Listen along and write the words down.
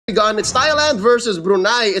gun. It's Thailand versus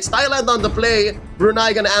Brunei. It's Thailand on the play.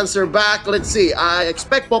 Brunei gonna answer back. Let's see. I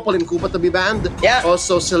expect Popol and Koopa to be banned. Yeah.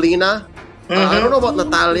 Also Selena. I don't know about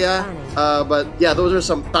Natalia, but yeah, those are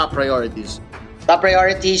some top priorities. Top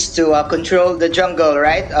priorities to control the jungle,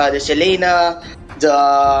 right? The Selena,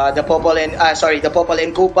 the Popol and the Popol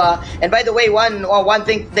and Koopa. And by the way, one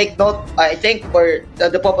thing to take note, I think, for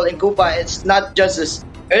the Popol and Koopa, it's not just this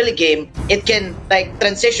early game. It can like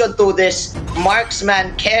transition to this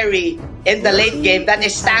marksman carry in the late game that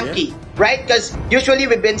is tanky, right? Because usually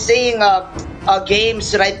we've been seeing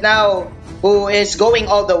games right now who is going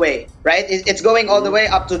all the way, right? It's going all the way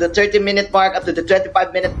up to the 30-minute mark, up to the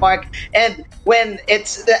 25-minute mark, and when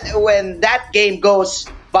that game goes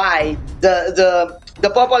by, the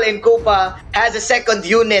Popol and Koopa has a second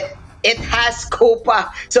unit. It has Koopa,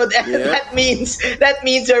 so that means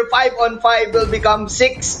your 5-on-5 will become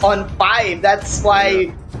 6-on-5. That's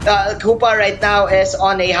why Koopa right now is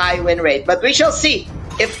on a high win rate. But we shall see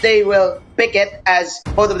if they will pick it, as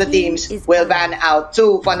both of the teams will ban out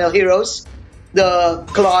two funnel heroes, the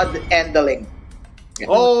Claude and the Ling.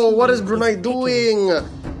 Oh, what is Brunei doing?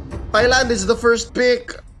 Thailand is the first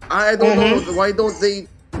pick. I don't know. Why don't they?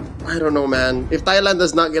 I don't know, man. If Thailand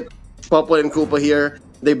does not get Popol and Koopa here,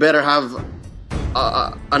 they better have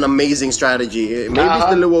an amazing strategy. Maybe it's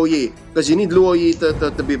the Luo Yi, because you need Luo Yi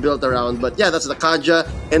to be built around. But yeah, that's the Kaja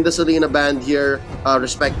and the Selena banned here,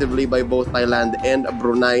 respectively, by both Thailand and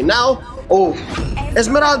Brunei. Now,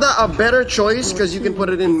 Esmeralda, a better choice because you can put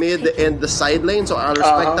it in mid and the side lane, so I'll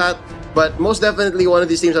respect that. But most definitely, one of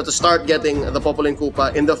these teams have to start getting the Popol and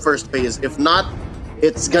Koopa in the first phase. If not,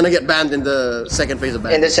 it's gonna get banned in the second phase of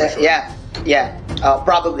ban.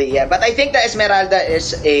 Probably, yeah. But I think the Esmeralda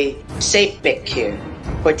is a safe pick here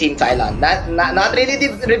for Team Thailand. Not really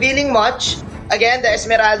revealing much. Again, the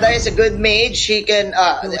Esmeralda is a good mage. She can.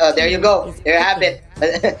 There you go. There you have it.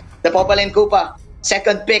 The Popol and Koopa,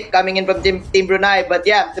 second pick coming in from Team Brunei. But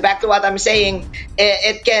yeah, back to what I'm saying,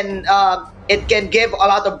 it can give a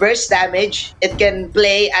lot of burst damage. It can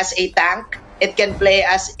play as a tank. It can play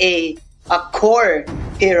as a core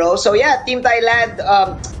hero. So yeah, Team Thailand,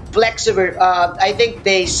 flexible. I think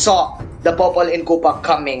they saw the Popol and Koopa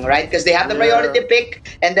coming, right? Because they have the priority pick,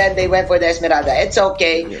 and then they went for the Esmeralda. It's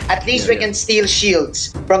okay. At least we can steal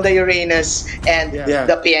shields from the Uranus and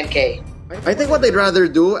the PNK. I think what they'd rather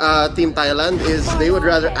do, Team Thailand, is they would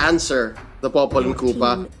rather answer the Popol and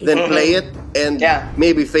Koopa than play it and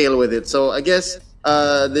maybe fail with it. So I guess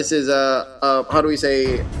this is how do we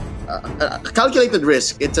say, a calculated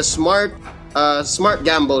risk. It's a smart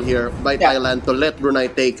gamble here by Thailand to let Brunei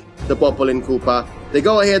take the Popol and Koopa. They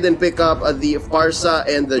go ahead and pick up the Farsa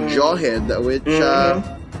and the Jawhead, which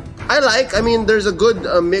I like. I mean, there's a good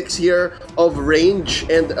mix here of range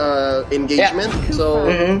and engagement. So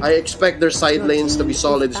I expect their side lanes to be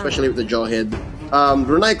solid, especially with the Jawhead.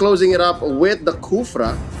 Brunei closing it up with the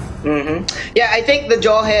Kufra. Yeah, I think the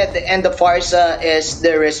Jawhead and the Farsa is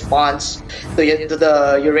the response to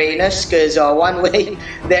the Uranus, because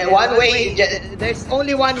there's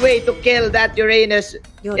only one way to kill that Uranus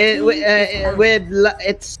with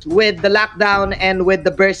the lockdown and with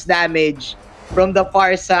the burst damage from the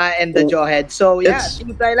Farsa and the Jawhead. So yeah,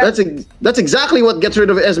 that's exactly what gets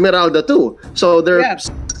rid of Esmeralda too. So they're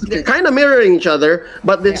kind of mirroring each other,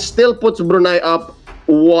 but it still puts Brunei up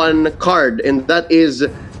one card, and that is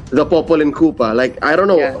the Popol and Koopa. Like, I don't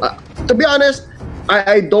know. To be honest,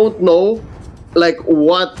 I don't know like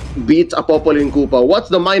what beats a Popol and Koopa. What's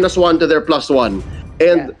the -1 to their +1?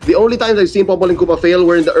 And the only times I've seen Popol and Koopa fail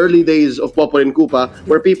were in the early days of Popol and Koopa,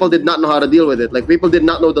 where people did not know how to deal with it. Like, people did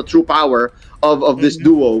not know the true power of this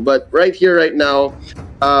duo. But right here, right now,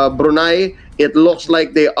 Brunei, it looks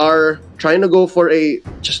like they are trying to go for a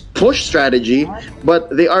just push strategy, but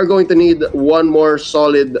they are going to need one more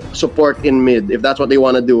solid support in mid if that's what they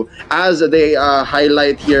want to do, as they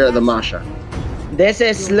highlight here the Masha. This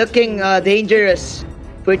is looking dangerous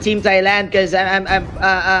for Team Thailand, because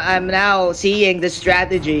I'm now seeing the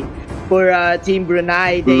strategy for Team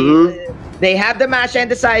Brunei. They have the Masha in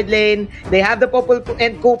the side lane. They have the Popol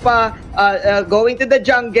and Koopa going to the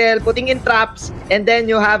jungle, putting in traps, and then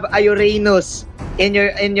you have a Uranus in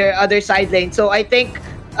your other side lane. So I think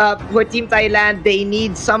for Team Thailand, they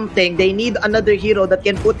need something. They need another hero that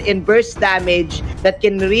can put in burst damage, that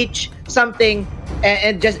can reach something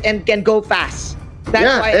and can go fast.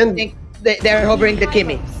 That's why I think they're hovering the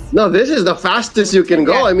Kimi. No, this is the fastest you can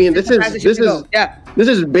go. I mean, this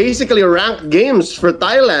is basically ranked games for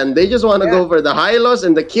Thailand. They just want to go for the Hylos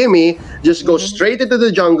and the Kimi, just go straight into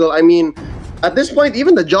the jungle. I mean, at this point,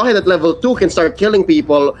 even the Jawhead at level 2 can start killing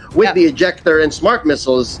people with the ejector and smart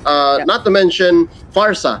missiles, not to mention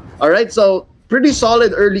Farsa. All right, so pretty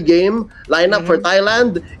solid early game lineup for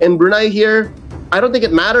Thailand. And Brunei here, I don't think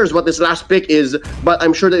it matters what this last pick is, but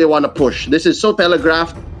I'm sure that they want to push. This is so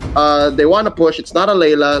telegraphed. They want to push. It's not a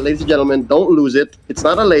Layla. Ladies and gentlemen, don't lose it. It's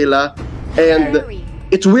not a Layla. And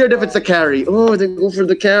it's weird if it's a carry. Oh, they go for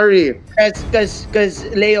the carry. Because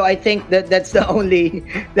Leo, I think that's the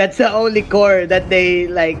only core that they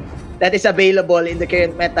like that is available in the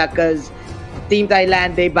current meta. Because Team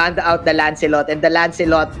Thailand, they banned out the Lancelot, and the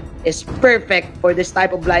Lancelot is perfect for this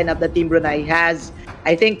type of lineup that Team Brunei has.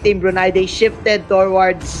 I think Team Brunei, they shifted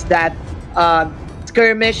towards that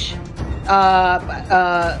skirmish,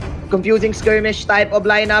 confusing skirmish type of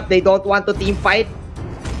lineup. They don't want to team fight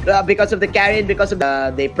because of the carry and because of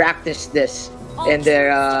they practice this in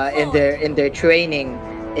their training.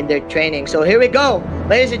 So here we go,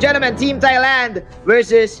 ladies and gentlemen. Team Thailand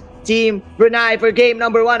versus Team Brunei for game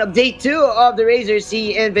number 1 of day 2 of the RAZER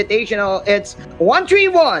Sea Invitational. It's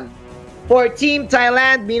 1-3-1 for Team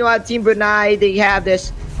Thailand. Meanwhile, Team Brunei, they have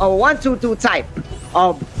this 1-2-2 type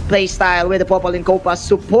of play style with the Popol and Copa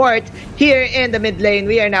support here in the mid lane.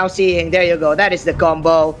 We are now seeing, there you go, that is the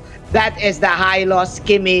combo. That is the high loss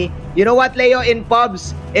Kimmy. You know what, Leo, in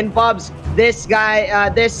pubs, this guy,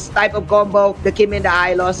 this type of combo, the Kimmy and the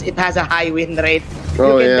high loss, it has a high win rate.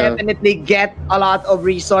 You can definitely get a lot of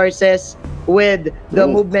resources with the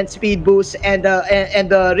movement speed boost and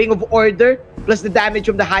the Ring of Order, plus the damage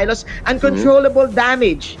from the high loss, uncontrollable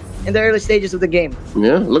damage in the early stages of the game.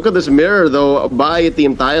 Yeah, look at this mirror though by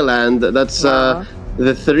Team Thailand. That's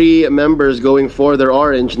the 3 members going for their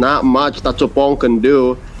orange. Not much Tatsupong can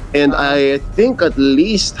do. And I think at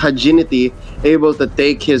least Hajinity able to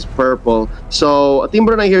take his purple. So Team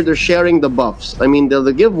Brunei here, they're sharing the buffs. I mean,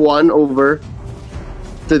 they'll give one over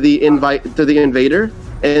to the invader,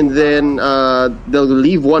 and then they'll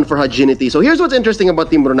leave one for Hajinity. So here's what's interesting about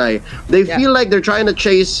Team Brunei. They feel like they're trying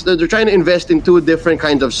to invest in 2 different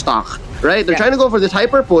kinds of stock, right? They're trying to go for this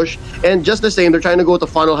hyper push, and just the same, they're trying to go to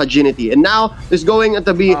funnel Hajinity. And now there's going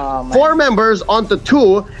to be 4 members onto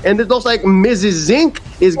 2, and it looks like Mrs. Zinc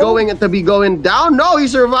is going to be going down. No, he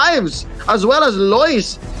survives, as well as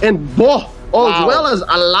Lois and Bo, as well as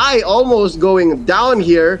Alai almost going down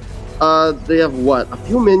here. They have what? A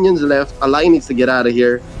few minions left. Alai needs to get out of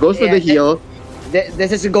here. Goes for the heal.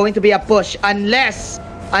 This is going to be a push unless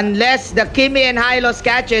the Kimmy and Hylos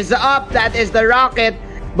catches up. That is the rocket.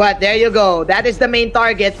 But there you go. That is the main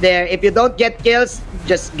target there. If you don't get kills,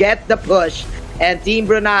 just get the push. And Team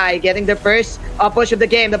Brunei getting the first push of the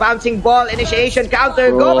game. The bouncing ball initiation counter.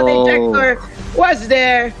 Go, but the ejector was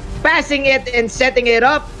there, passing it and setting it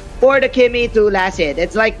up for the Kimmy to last hit.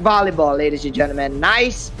 It's like volleyball, ladies and gentlemen.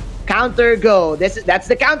 Nice counter go. That's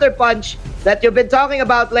the counter punch that you've been talking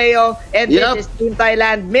about, Leo. And this is Team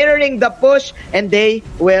Thailand mirroring the push, and they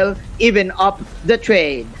will even up the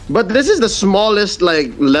trade. But this is the smallest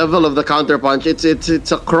level of the counter punch.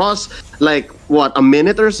 It's across what, a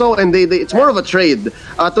minute or so, and it's more of a trade.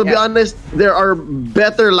 To be honest, there are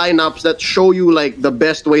better lineups that show you the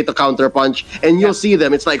best way to counter punch, and you'll see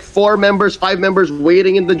them. It's like 4 members, 5 members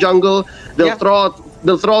waiting in the jungle. They'll throw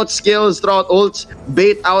out skills, throw out ults,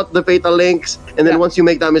 bait out the Fatal Links, and then once you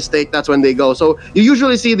make that mistake, that's when they go. So you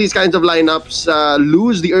usually see these kinds of lineups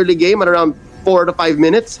lose the early game at around 4 to 5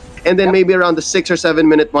 minutes, and then maybe around the 6 or 7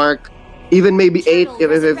 minute mark, even maybe 8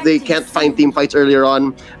 if they can't find team fights earlier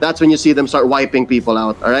on. That's when you see them start wiping people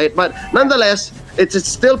out, all right? But nonetheless, it's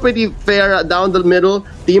still pretty fair down the middle.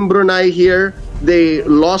 Team Brunei here, they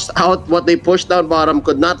lost out what they pushed down bottom,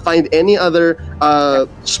 could not find any other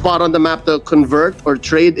spot on the map to convert or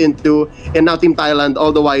trade into, and now Team Thailand,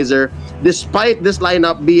 all the wiser. Despite this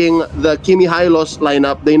lineup being the Kimi Hylos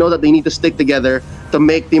lineup, they know that they need to stick together to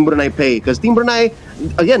make Team Brunei pay. Because Team Brunei,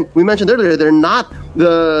 again, we mentioned earlier, they're not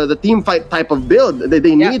the team fight type of build.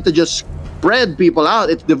 They need to just spread people out.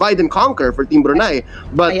 It's divide and conquer for Team Brunei.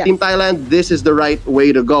 But Team Thailand, this is the right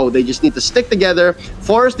way to go. They just need to stick together,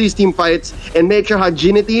 force these team fights, and make sure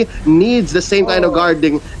Hajinity needs the same kind of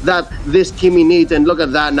guarding that this Kimi needs. And look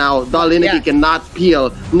at that now. Dalinity cannot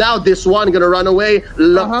peel. Now this one gonna run away.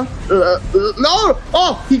 No!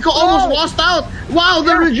 Oh! He almost lost out! Wow,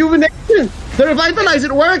 the rejuvenation! The revitalize,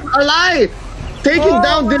 it worked! Alai! Taking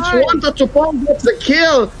down this one, Tatsupong gets the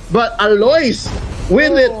kill, but Alois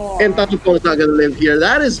with it, and Tatsupong is not gonna live here.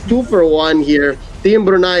 That is 2 for 1 here. Team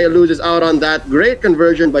Brunei loses out on that. Great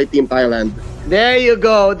conversion by Team Thailand. There you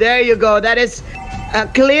go. That is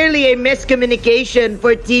clearly a miscommunication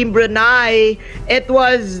for Team Brunei. It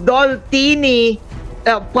was Doltini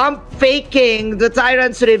pump faking the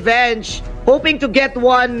Tyrant's Revenge, hoping to get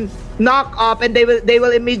one knock up, and they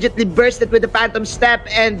will immediately burst it with the Phantom Step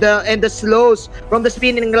and the slows from the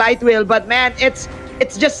spinning light wheel. But man, it's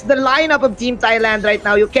It's just the lineup of Team Thailand right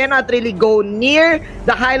now. You cannot really go near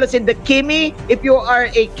the Hylos and the Kimi if you are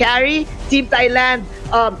a carry. Team Thailand,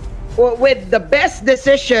 with the best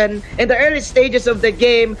decision in the early stages of the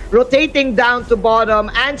game, rotating down to bottom,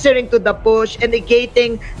 answering to the push, and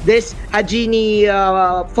negating this Hajini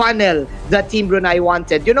funnel that Team Brunei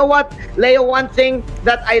wanted. You know what, Leo, one thing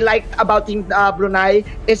that I liked about Team Brunei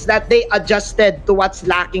is that they adjusted to what's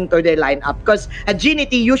lacking to their lineup. Because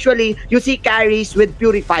Hajinity, usually you see carries with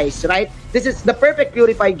purifies, right? This is the perfect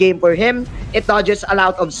purify game for him. It dodges a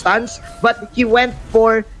lot of stuns, but he went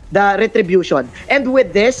for the retribution. And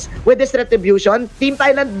with this retribution, Team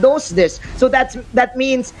Thailand knows this. So that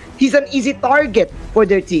means he's an easy target for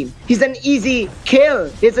their team. He's an easy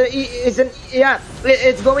kill.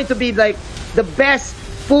 It's going to be like the best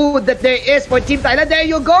food that there is for Team Thailand. There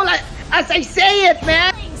you go, like as I say it,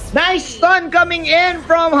 man. Nice stun coming in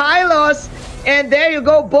from Hylos. And there you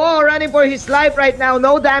go, Bo running for his life right now.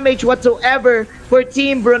 No damage whatsoever for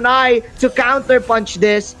Team Brunei to counterpunch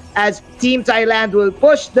this, as Team Thailand will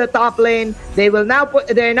push the top lane. They're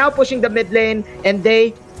now pushing the mid lane, and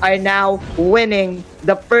they are now winning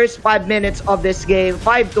the first 5 minutes of this game.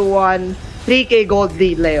 5-1, 3K gold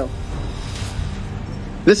lead, Leo.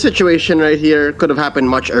 This situation right here could have happened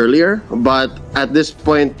much earlier, but at this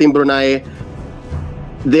point, Team Brunei,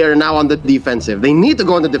 they are now on the defensive. They need to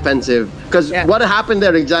go on the defensive, because what happened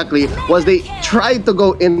there exactly was they tried to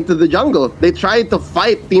go into the jungle. They tried to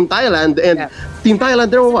fight Team Thailand, and Team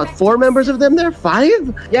Thailand, there were what, 4 members of them there?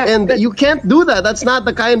 5? Yeah. And you can't do that. That's not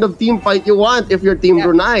the kind of team fight you want if you're Team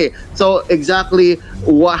Brunei. So exactly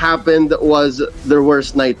what happened was their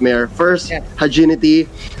worst nightmare. First, Hajinity.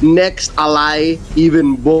 Next, Alai.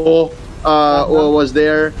 Even Bo was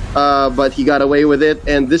there, but he got away with it.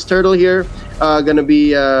 And this turtle here, gonna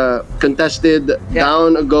be contested.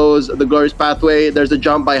 Down goes the Glorious Pathway. There's a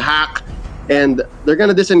jump by Hack, and they're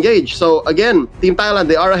gonna disengage. So again, Team Thailand,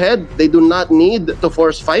 they are ahead. They do not need to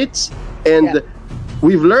force fights, and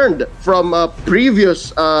we've learned from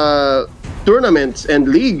previous tournaments and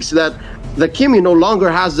leagues that the Kimi no longer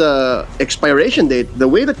has a expiration date. The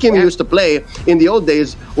way that Kimi used to play in the old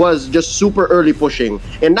days was just super early pushing,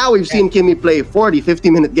 and now we've seen Kimi play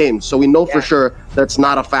 40-50-minute games, so we know for sure that's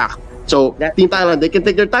not a fact. So Team Thailand, they can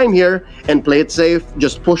take their time here and play it safe.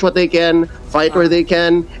 Just push what they can, fight where they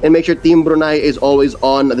can, and make sure Team Brunei is always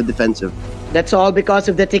on the defensive. That's all because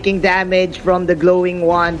of the ticking damage from the glowing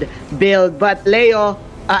wand build. But Leo,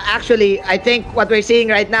 actually, I think what we're seeing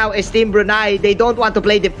right now is Team Brunei, they don't want to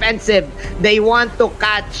play defensive. They want to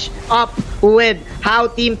catch up with how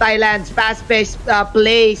Team Thailand's fast-paced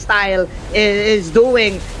play style is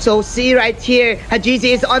doing. So see right here,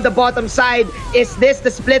 Hajizi is on the bottom side. Is this the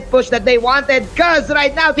split push that they wanted? Because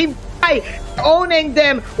right now, Team Brunei owning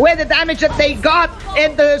them with the damage that they got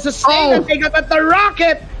and the sustain that they got at the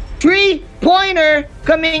rocket. 3-pointer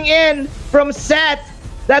coming in from Seth.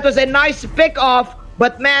 That was a nice pick-off.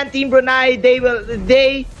 But man, Team Brunei, they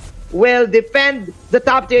will defend the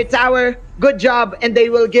top tier tower. Good job, and they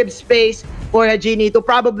will give space for Hajini to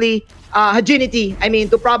probably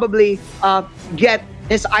get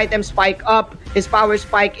his item spike up, his power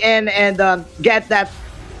spike in, and get that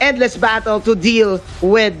endless battle to deal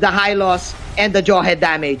with the high loss and the jawhead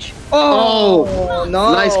damage. Oh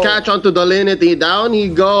no! Nice catch onto Dolinity. Down he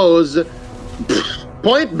goes.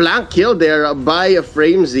 Point blank kill there by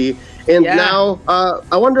Framesy. And now,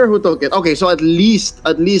 I wonder who took it. Okay, so at least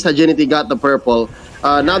Hajinity got the purple.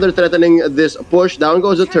 Now they're threatening this push. Down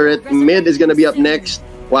goes the turret. Mid is going to be up next.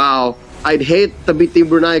 Wow. I'd hate to be Team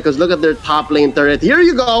Brunei because look at their top lane turret. Here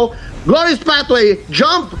you go. Glorious Pathway.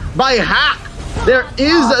 Jump by Hack. There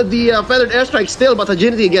is the feathered airstrike still, but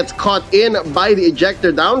Hajinity gets caught in by the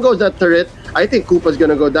ejector. Down goes that turret. I think Koopa's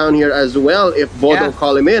gonna go down here as well if Bodo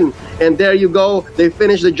call him in. And there you go. They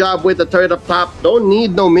finish the job with the turret up top. Don't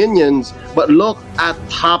need no minions, but look at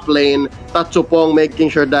top lane. Tatsupong making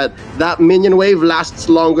sure that that minion wave lasts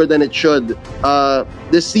longer than it should.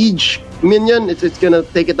 The siege minion, it's gonna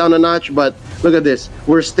take it down a notch, but look at this.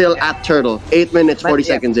 We're still at turtle. 8 minutes, 40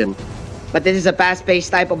 seconds in. But this is a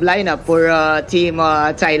fast-paced type of lineup for Team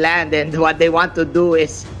Thailand, and what they want to do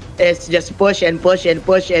is just push and push and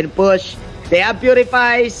push and push. They have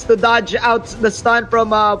purifies to dodge out the stun from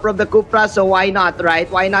the Kupra, so why not,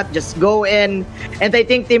 right? Why not just go in? And I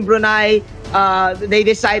think Team Brunei, they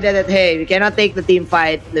decided that, hey, we cannot take the team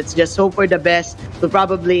fight. Let's just hope for the best to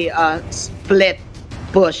probably split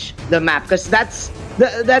push the map, because that's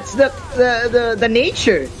the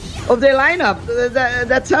nature of their lineup.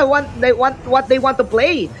 That's how what they want to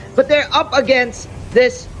play. But they're up against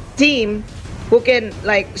this team who can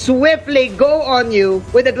like swiftly go on you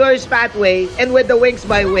with the Glorious Pathway and with the Wings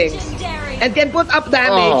by Wings. and can put up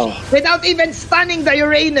damage without even stunning the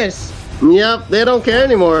Uranus. Yep, they don't care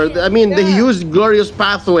anymore. I mean, they used Glorious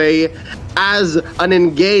Pathway as an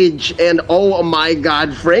engage, and oh my god,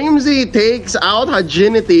 Framesy takes out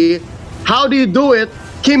Hajinity. How do you do it?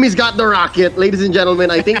 Kimmy's got the rocket. Ladies and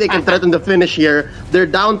gentlemen, I think they can threaten the finish here. They're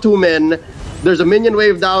down 2 men. There's a minion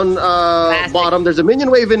wave down bottom. There's a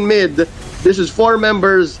minion wave in mid. This is 4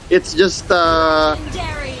 members. It's just... all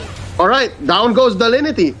right, down goes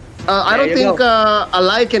Dalinity. I don't think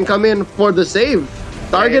Alai can come in for the save.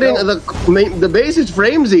 Targeting the base is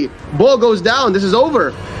Framesy. Bull goes down. This is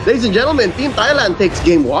over. Ladies and gentlemen, Team Thailand takes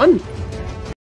game 1.